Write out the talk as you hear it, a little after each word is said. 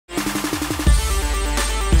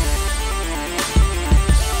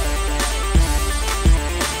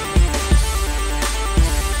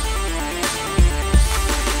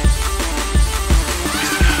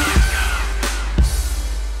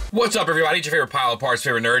What's up, everybody? It's your favorite pile of parts,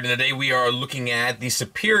 favorite nerd, and today we are looking at the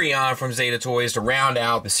Superion from Zeta Toys to round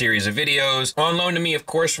out the series of videos. On loan to me, of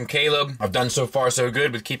course, from Caleb. I've done so far so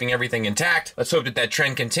good with keeping everything intact. Let's hope that that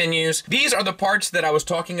trend continues. These are the parts that I was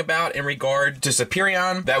talking about in regard to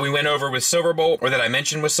Superion that we went over with Silverbolt, or that I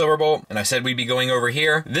mentioned with Silverbolt, and I said we'd be going over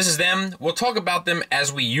here. This is them. We'll talk about them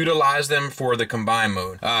as we utilize them for the combine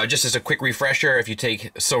mode. Just as a quick refresher, if you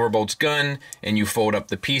take Silverbolt's gun and you fold up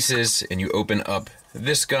the pieces and you open up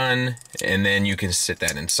this gun, and then you can sit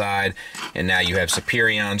that inside, and now you have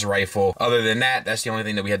Superion's rifle. Other than that, that's the only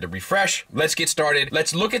thing that we had to refresh. Let's get started.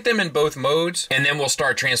 Let's look at them in both modes, and then we'll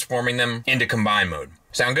start transforming them into combine mode.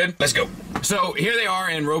 Sound good? Let's go. So here they are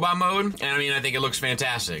in robot mode, and I mean, I think it looks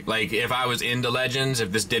fantastic. Like, if I was into Legends,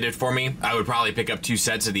 if this did it for me, I would probably pick up 2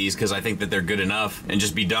 sets of these because I think that they're good enough and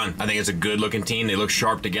just be done. I think it's a good looking team. They look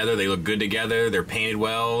sharp together. They look good together. They're painted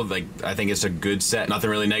well. Like, I think it's a good set. Nothing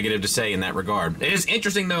really negative to say in that regard. It is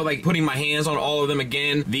interesting though, like putting my hands on all of them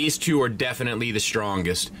again. These two are definitely the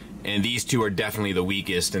strongest, and these two are definitely the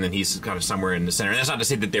weakest, and then he's kind of somewhere in the center. And that's not to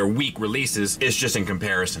say that they're weak releases. It's just in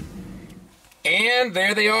comparison. And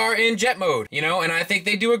there they are in jet mode, you know, and I think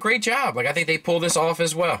they do a great job. Like, I think they pull this off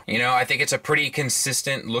as well. You know, I think it's a pretty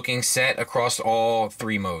consistent looking set across all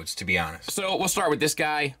 3 modes, to be honest. So we'll start with this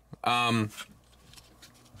guy. You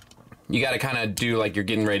got to kind of do like you're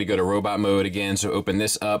getting ready to go to robot mode again. So open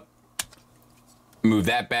this up, move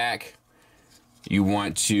that back. You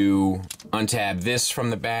want to untab this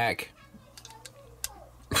from the back.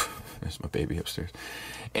 There's my baby upstairs.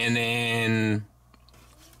 And then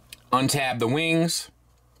untab the wings.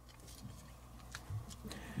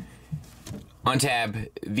 Untab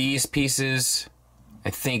these pieces, I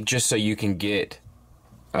think, just so you can get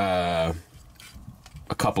a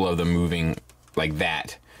couple of them moving like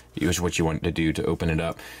that. Use what you want to do to open it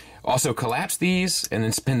up. Also, collapse these and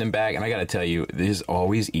then spin them back. And I gotta tell you, these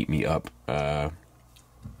always eat me up. How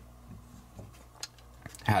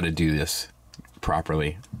to do this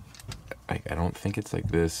properly. I don't think it's like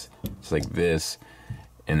this. It's like this.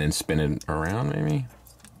 And then spin it around, maybe?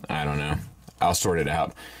 I don't know. I'll sort it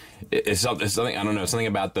out. It's something, I don't know, something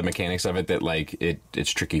about the mechanics of it that, like,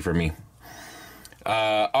 it's tricky for me.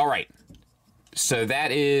 Alright. So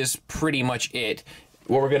that is pretty much it.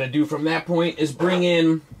 What we're going to do from that point is bring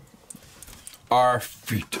in our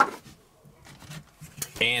feet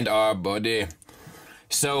and our body.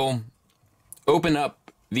 So, open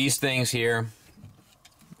up these things here.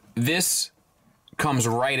 This comes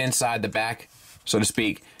right inside the back, so to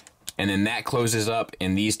speak, and then that closes up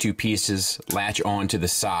and these 2 pieces latch on to the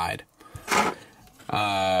side.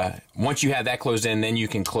 Once you have that closed in, then you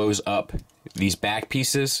can close up these back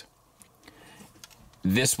pieces.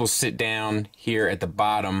 This will sit down here at the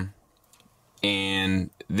bottom, and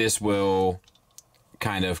this will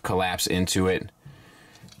kind of collapse into it,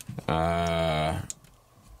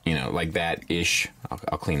 you know, like that-ish.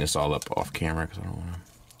 I'll clean this all up off camera because I don't want to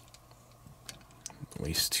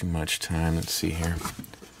waste too much time. Let's see here.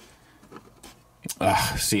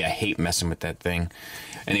 See, I hate messing with that thing.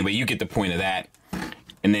 Anyway, you get the point of that.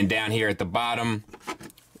 And then down here at the bottom,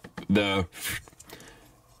 the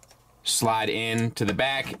slide in to the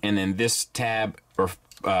back, and then this tab or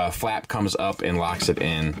flap comes up and locks it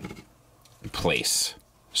in place.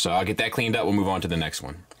 So I'll get that cleaned up. We'll move on to the next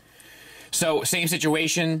one. So same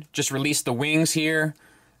situation, just release the wings here,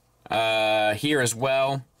 here as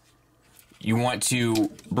well. You want to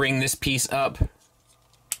bring this piece up.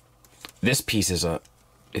 This piece is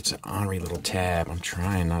it's an ornery little tab. I'm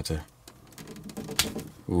trying not to.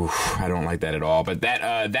 Oof, I don't like that at all. But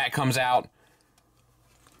that comes out.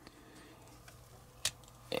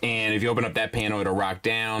 And if you open up that panel, it'll rock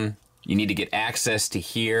down. You need to get access to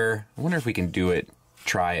here. I wonder if we can do it,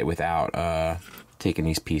 try it without taking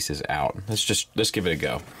these pieces out. Let's give it a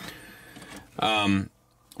go.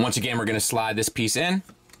 Once again, we're going to slide this piece in.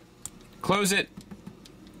 Close it.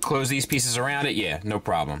 Close these pieces around it. Yeah, no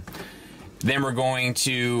problem. Then we're going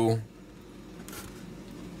to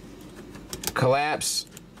collapse.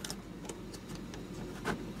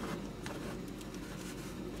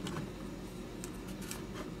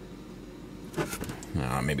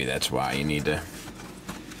 Oh, maybe that's why you need to.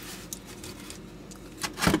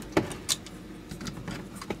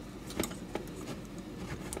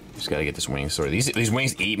 Just gotta get this wing sorted. These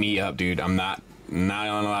wings eat me up, dude. I'm not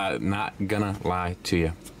gonna lie to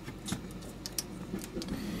you.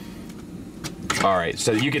 All right,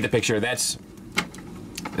 so you get the picture. That's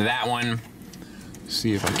that one.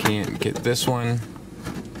 See if I can't get this one.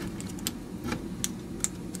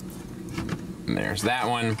 And there's that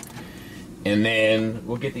one. And then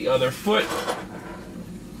we'll get the other foot.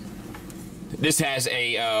 This has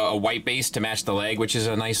a white base to match the leg, which is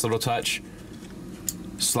a nice little touch.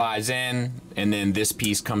 Slides in, and then this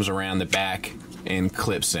piece comes around the back and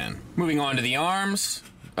clips in. Moving on to the arms.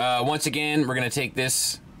 Once again, we're going to take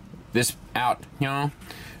this out. You know,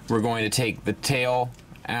 we're going to take the tail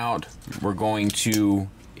out. We're going to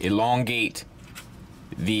elongate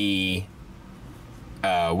the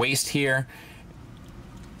waist here.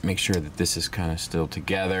 Make sure that this is kind of still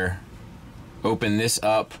together. Open this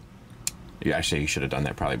up. Actually, you should have done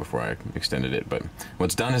that probably before I extended it, but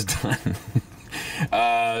what's done is done.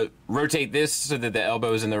 Rotate this so that the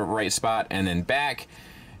elbow is in the right spot, and then back.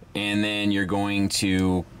 And then you're going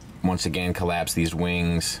to, once again, collapse these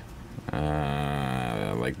wings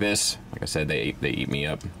like this. Like I said, they eat me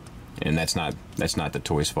up. And that's not the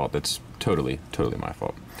toy's fault. That's totally my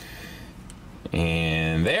fault.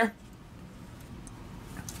 And there.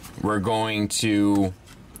 We're going to,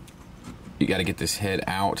 you got to get this head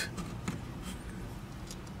out.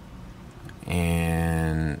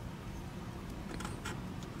 And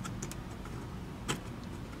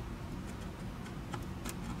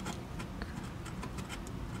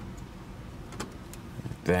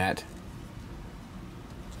that.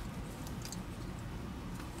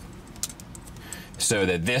 So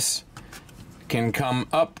that this can come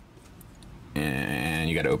up, and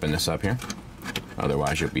you got to open this up here.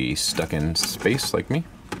 Otherwise, you'll be stuck in space like me.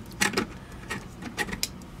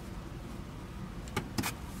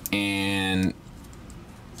 And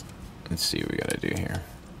let's see what we got to do here.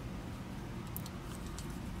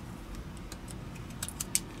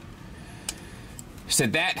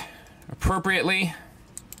 Set that appropriately,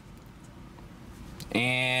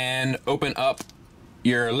 and open up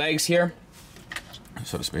your legs here,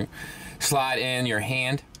 so to speak. Slide in your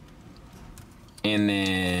hand, and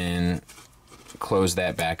then close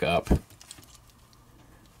that back up.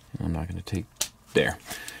 I'm not going to take there.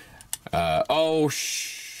 Oh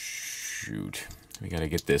shoot! We got to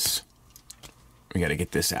get this. We got to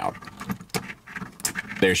get this out.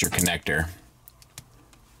 There's your connector.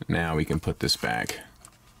 Now we can put this back.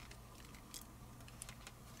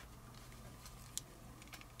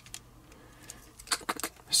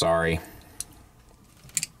 Sorry.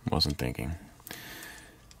 Wasn't thinking.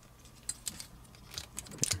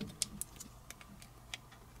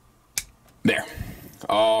 There.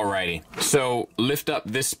 Alrighty. So lift up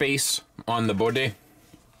this space on the body.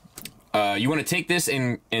 You want to take this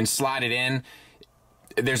and slide it in.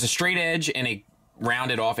 There's a straight edge and a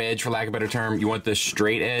rounded off edge, for lack of a better term. You want the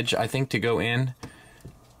straight edge, I think, to go in,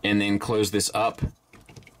 and then close this up,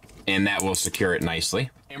 and that will secure it nicely.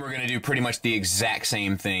 And we're going to do pretty much the exact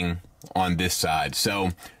same thing on this side.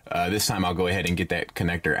 So this time I'll go ahead and get that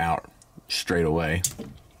connector out straight away.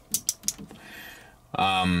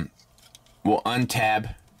 We'll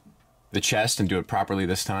untab the chest and do it properly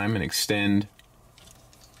this time, and extend.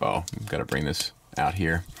 Oh, we've got to bring this out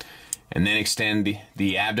here. And then extend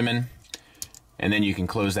the abdomen, and then you can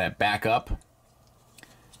close that back up.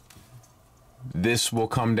 This will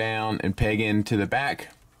come down and peg into the back.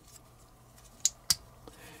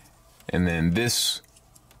 And then this,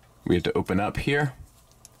 we have to open up here.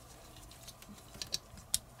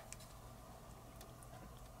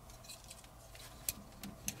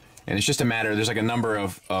 And it's just a matter, there's like a number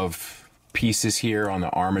of pieces here on the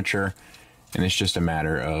armature, and it's just a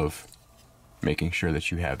matter of making sure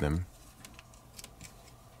that you have them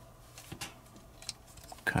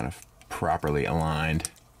kind of properly aligned.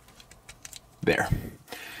 There.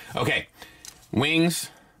 Okay, wings,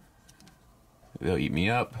 they'll eat me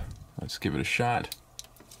up. Let's give it a shot.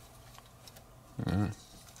 How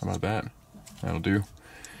about that? That'll do.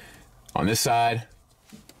 On this side,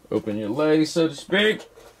 open your legs, so to speak.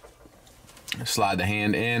 Slide the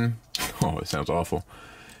hand in. Oh, it sounds awful.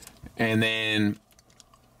 And then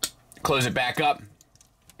close it back up,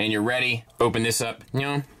 and you're ready. Open this up, you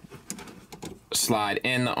know. Slide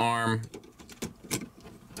in the arm,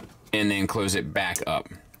 and then close it back up.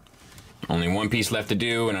 Only one piece left to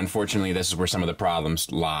do, and unfortunately this is where some of the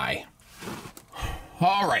problems lie.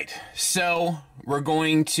 Alright, so we're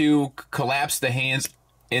going to collapse the hands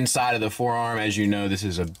inside of the forearm. As you know, this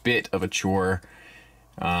is a bit of a chore,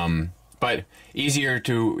 but easier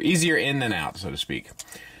in than out, so to speak.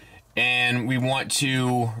 And we want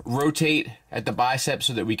to rotate at the bicep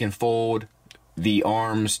so that we can fold the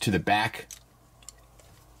arms to the back.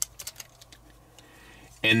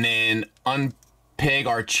 And then unpeg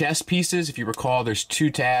our chest pieces. If you recall, there's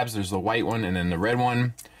two tabs. There's the white one and then the red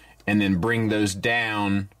one. And then bring those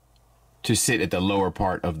down to sit at the lower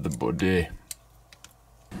part of the body.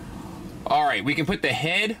 All right, we can put the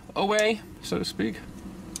head away, so to speak.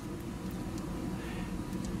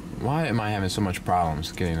 Why am I having so much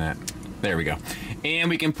problems getting that There we go. And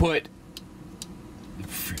we can put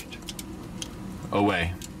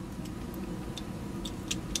away.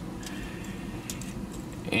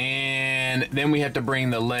 And then we have to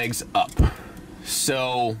bring the legs up.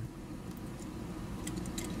 So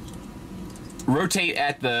rotate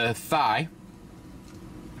at the thigh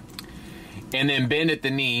and then bend at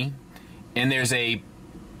the knee, and there's a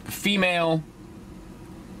female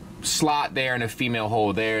slot there and a female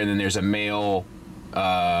hole there, and then there's a male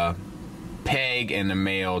peg and a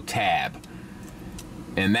male tab,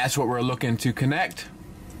 and that's what we're looking to connect.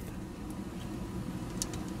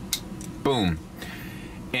 Boom.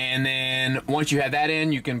 And then once you have that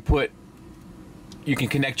in, you can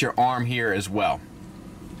connect your arm here as well.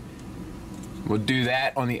 We'll do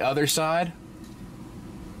that on the other side.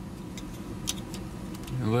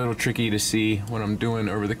 A little tricky to see what I'm doing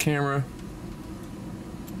over the camera.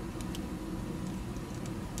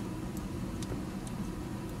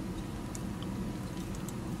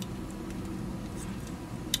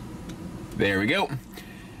 There we go.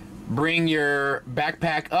 Bring your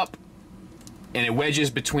backpack up, and it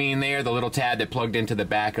wedges between there, the little tab that plugged into the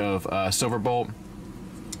back of Silverbolt.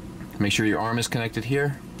 Make sure your arm is connected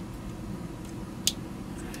here.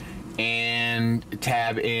 And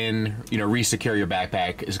tab in, you know, re-secure your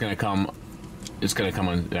backpack is going to come, it's going to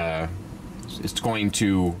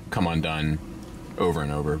come undone over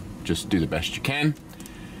and over. Just do the best you can.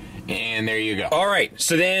 And there you go. All right,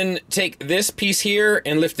 so then take this piece here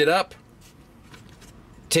and lift it up.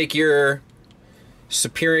 Take your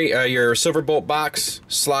your Silverbolt box,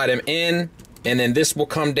 slide them in, and then this will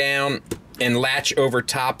come down and latch over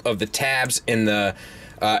top of the tabs and the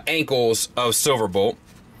ankles of Silverbolt.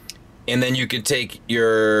 And then you could take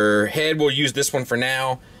your head, we'll use this one for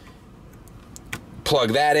now,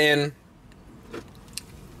 plug that in,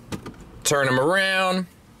 turn them around,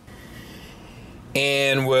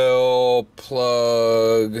 and we'll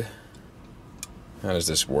plug, how does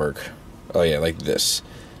this work? Oh yeah, like this.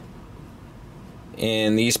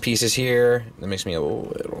 And these pieces here, that makes me a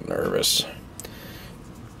little nervous.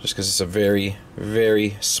 Just because it's a very,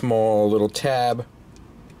 very small little tab.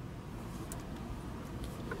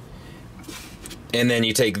 And then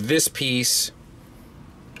you take this piece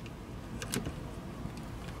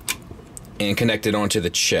and connect it onto the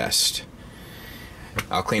chest.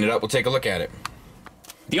 I'll clean it up, we'll take a look at it.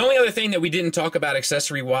 The only other thing that we didn't talk about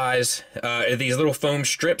accessory-wise are these little foam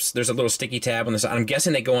strips. There's a little sticky tab on the side. I'm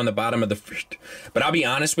guessing they go on the bottom of the... But I'll be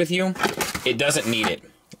honest with you, it doesn't need it.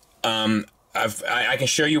 I can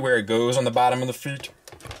show you where it goes on the bottom of the feet.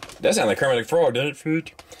 It does sound like Kermit the Frog, doesn't it,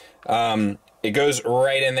 feet? It goes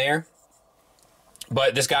right in there.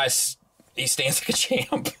 But this guy, he stands like a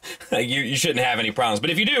champ. Like you shouldn't have any problems.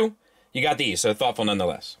 But if you do, you got these, so thoughtful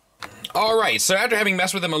nonetheless. Alright, so after having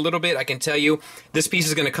messed with them a little bit, I can tell you this piece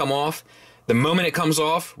is going to come off. The moment it comes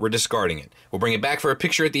off, we're discarding it. We'll bring it back for a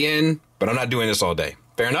picture at the end, but I'm not doing this all day.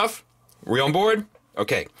 Fair enough? We on board?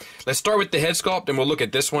 Okay, let's start with the head sculpt and we'll look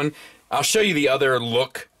at this one. I'll show you the other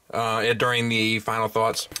look during the final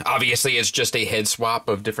thoughts. Obviously, it's just a head swap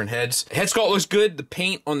of different heads. Head sculpt looks good. The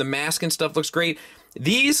paint on the mask and stuff looks great.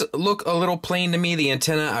 These look a little plain to me, the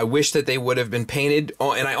antenna. I wish that they would have been painted.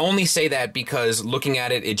 Oh, and I only say that because looking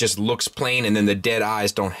at it, it just looks plain, and then the dead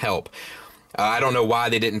eyes don't help. I don't know why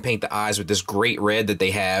they didn't paint the eyes with this great red that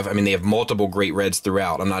they have. I mean, they have multiple great reds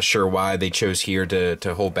throughout. I'm not sure why they chose here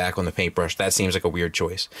to hold back on the paintbrush. That seems like a weird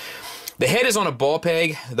choice. The head is on a ball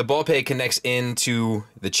peg. The ball peg connects into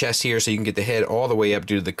the chest here, so you can get the head all the way up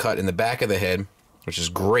due to the cut in the back of the head, which is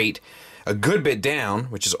great. A good bit down,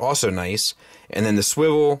 which is also nice. And then the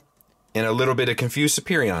swivel and a little bit of confused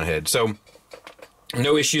Superion head. So,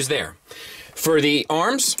 no issues there. For the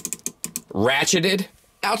arms, ratcheted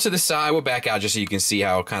out to the side. We'll back out just so you can see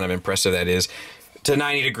how kind of impressive that is. To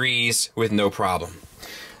 90 degrees with no problem.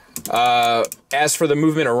 As for the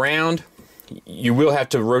movement around, you will have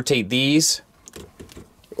to rotate these.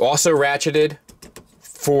 Also ratcheted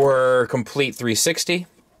for complete 360.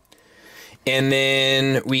 And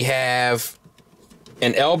then we have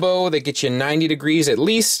an elbow that gets you 90 degrees at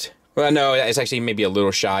least. Well, no, it's actually maybe a little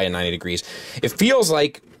shy of 90 degrees. It feels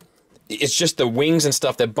like it's just the wings and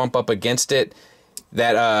stuff that bump up against it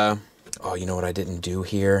that, oh, you know what I didn't do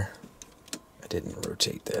here? I didn't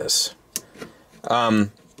rotate this. So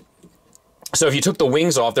if you took the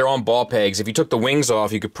wings off, they're on ball pegs. If you took the wings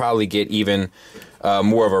off, you could probably get even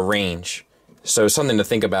more of a range. So something to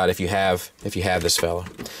think about if you have this fella.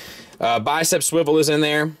 Bicep swivel is in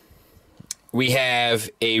there. We have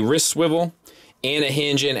a wrist swivel and a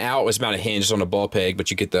hinge in out. It's not a hinge, it's on a ball peg,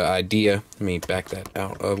 but you get the idea. Let me back that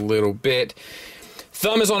out a little bit.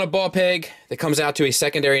 Thumb is on a ball peg that comes out to a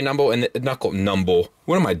secondary knuckle, and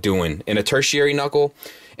what am I doing? And a tertiary knuckle.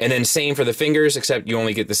 And then same for the fingers, except you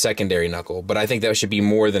only get the secondary knuckle. But I think that should be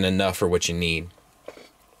more than enough for what you need.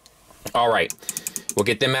 All right, we'll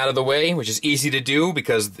get them out of the way, which is easy to do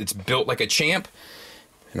because it's built like a champ.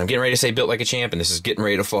 And I'm getting ready to say built like a champ, and this is getting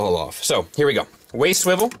ready to fall off. So here we go. Waist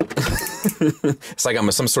swivel. It's like I'm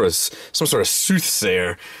some sort of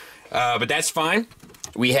soothsayer, but that's fine.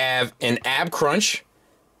 We have an ab crunch,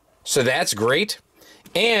 so that's great,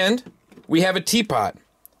 and we have a teapot.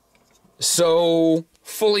 So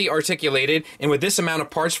fully articulated, and with this amount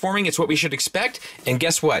of parts forming, it's what we should expect. And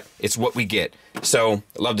guess what? It's what we get. So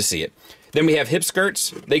love to see it. Then we have hip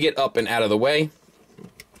skirts. They get up and out of the way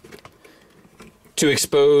to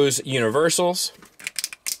expose universals,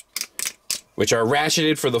 which are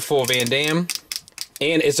ratcheted for the full Van Damme.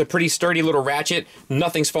 And it's a pretty sturdy little ratchet.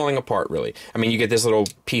 Nothing's falling apart, really. I mean, you get this little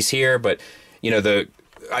piece here, but, you know,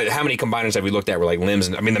 how many combiners have we looked at were like limbs?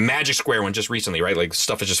 And I mean, the Magic Square one just recently, right? Like,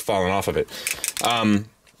 stuff is just falling off of it. And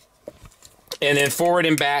then forward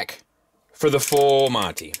and back for the full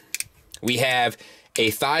Monty. We have a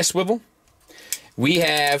thigh swivel. We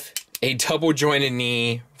have a double jointed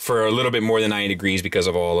knee for a little bit more than 90 degrees because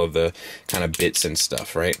of all of the kind of bits and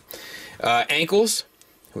stuff, right? Ankles,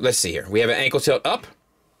 let's see here. We have an ankle tilt up.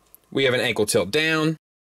 We have an ankle tilt down.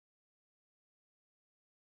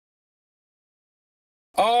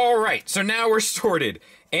 All right, so now we're sorted.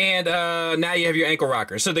 And now you have your ankle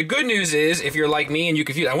rocker. So the good news is, if you're like me and you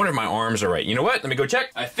confused, I wonder if my arms are right. You know what? Let me go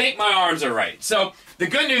check. I think my arms are right. So the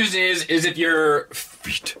good news is if your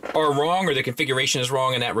feet are wrong or the configuration is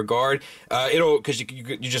wrong in that regard, because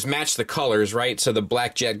you just match the colors, right? So the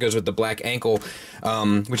black jet goes with the black ankle,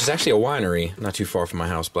 which is actually a winery, not too far from my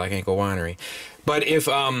house, Black Ankle Winery. But if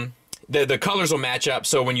the colors will match up,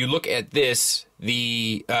 so when you look at this,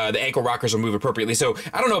 the ankle rockers will move appropriately. So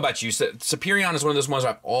I don't know about you, Superion is one of those ones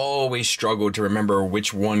I've always struggled to remember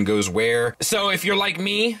which one goes where. So if you're like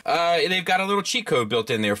me, they've got a little cheat code built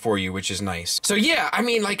in there for you, which is nice. So yeah, I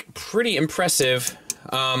mean, like, pretty impressive.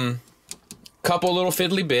 Couple little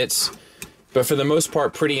fiddly bits, but for the most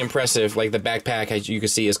part, pretty impressive. Like the backpack, as you can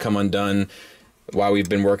see, has come undone while we've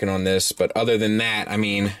been working on this. But other than that, I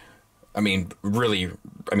mean, really,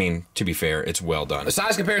 to be fair, it's well done.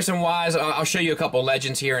 Size comparison-wise, I'll show you a couple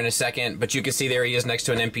legends here in a second, but you can see there he is next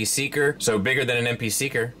to an MP Seeker, so bigger than an MP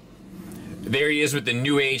Seeker. There he is with the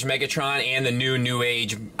New Age Megatron and the New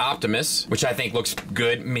Age Optimus, which I think looks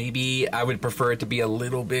good. Maybe I would prefer it to be a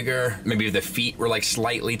little bigger. Maybe if the feet were like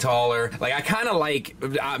slightly taller. Like, I kind of like,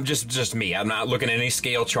 just me. I'm not looking at any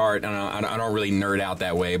scale chart, and I don't really nerd out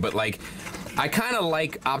that way, but like, I kind of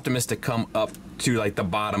like Optimus to come up to like the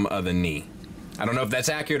bottom of the knee. I don't know if that's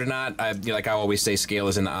accurate or not. Like I always say, scale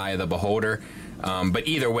is in the eye of the beholder. But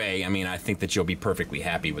either way, I mean, I think that you'll be perfectly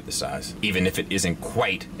happy with the size. Even if it isn't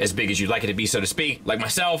quite as big as you'd like it to be, so to speak. Like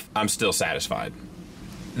myself, I'm still satisfied.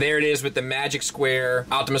 There it is with the Magic Square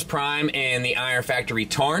Optimus Prime and the Iron Factory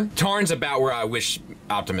Tarn. Tarn's about where I wish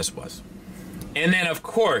Optimus was. And then, of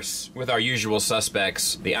course, with our usual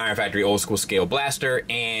suspects, the Iron Factory Old School Scale Blaster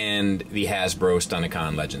and the Hasbro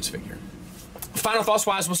Stunticon Legends figure. Final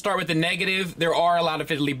thoughts-wise, we'll start with the negative. There are a lot of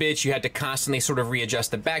fiddly bits. You had to constantly sort of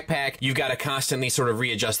readjust the backpack. You've got to constantly sort of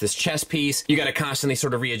readjust this chest piece. You got to constantly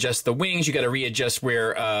sort of readjust the wings. You got to readjust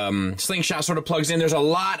where Slingshot sort of plugs in. There's a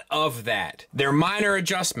lot of that. They're minor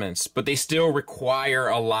adjustments, but they still require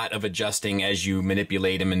a lot of adjusting as you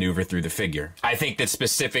manipulate and maneuver through the figure. I think that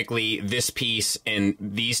specifically this piece and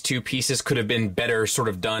these two pieces could have been better sort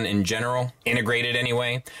of done in general, integrated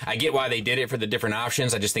anyway. I get why they did it for the different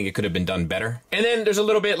options. I just think it could have been done better. And then there's a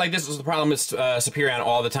little bit, like this was the problem with Superion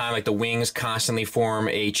all the time, like the wings constantly form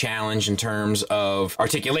a challenge in terms of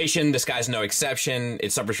articulation. This guy's no exception.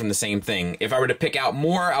 It suffers from the same thing. If I were to pick out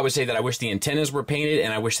more, I would say that I wish the antennas were painted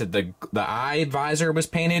and I wish that the eye visor was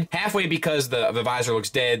painted. Halfway because the visor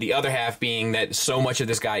looks dead, the other half being that so much of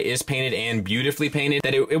this guy is painted and beautifully painted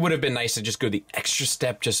that it would have been nice to just go the extra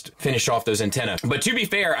step, just finish off those antennas. But to be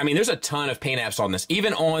fair, I mean, there's a ton of paint apps on this.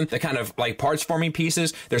 Even on the kind of like parts forming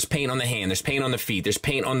pieces, there's paint on the hand, there's paint on the feet, there's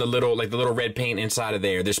paint on the little, like the little red paint inside of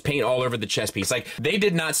there, there's paint all over the chest piece. Like, they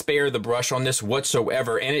did not spare the brush on this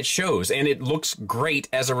whatsoever, and it shows, and it looks great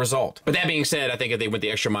as a result. But that being said, I think if they went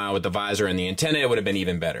the extra mile with the visor and the antenna, it would have been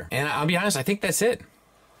even better. And I'll be honest, I think that's it.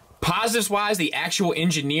 Positives-wise, the actual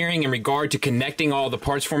engineering in regard to connecting all the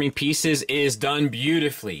parts-forming pieces is done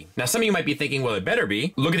beautifully. Now, some of you might be thinking, well, it better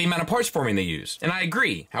be. Look at the amount of parts forming they use. And I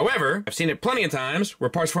agree. However, I've seen it plenty of times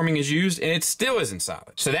where parts forming is used and it still isn't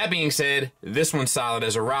solid. So that being said, this one's solid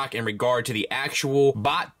as a rock in regard to the actual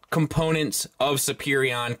bot components of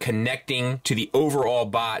Superion connecting to the overall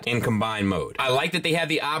bot in combined mode. I like that they have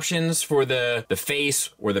the options for the face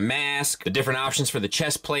or the mask, the different options for the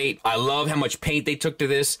chest plate. I love how much paint they took to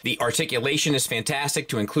this. The articulation is fantastic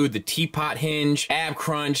to include the teapot hinge, ab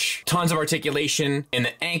crunch, tons of articulation in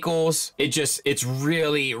the ankles. It's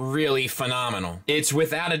really, really phenomenal. It's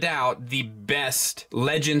without a doubt the best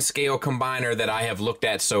legend scale combiner that I have looked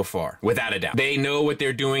at so far. Without a doubt. They know what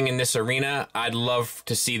they're doing in this arena. I'd love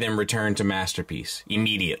to see them return to Masterpiece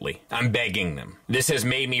immediately. I'm begging them. This has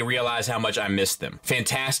made me realize how much I missed them.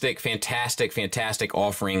 Fantastic, fantastic, fantastic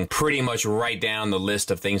offering. Pretty much right down the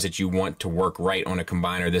list of things that you want to work right on a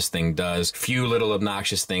combiner. This thing does. Few little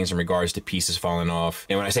obnoxious things in regards to pieces falling off.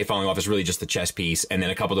 And when I say falling off, it's really just the chest piece. And then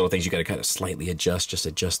a couple little things you gotta kind of slightly adjust, just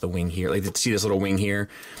adjust the wing here. Like, see this little wing here?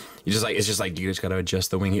 It's just like you just gotta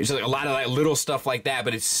adjust the wing here. It's just like a lot of like little stuff like that,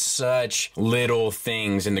 but it's such little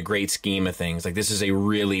things in the great scheme of things. Like, this is a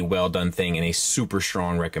really well done thing and a super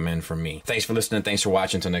strong recommend from me. Thanks for listening. Thanks for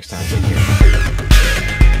watching. Until next time, take care.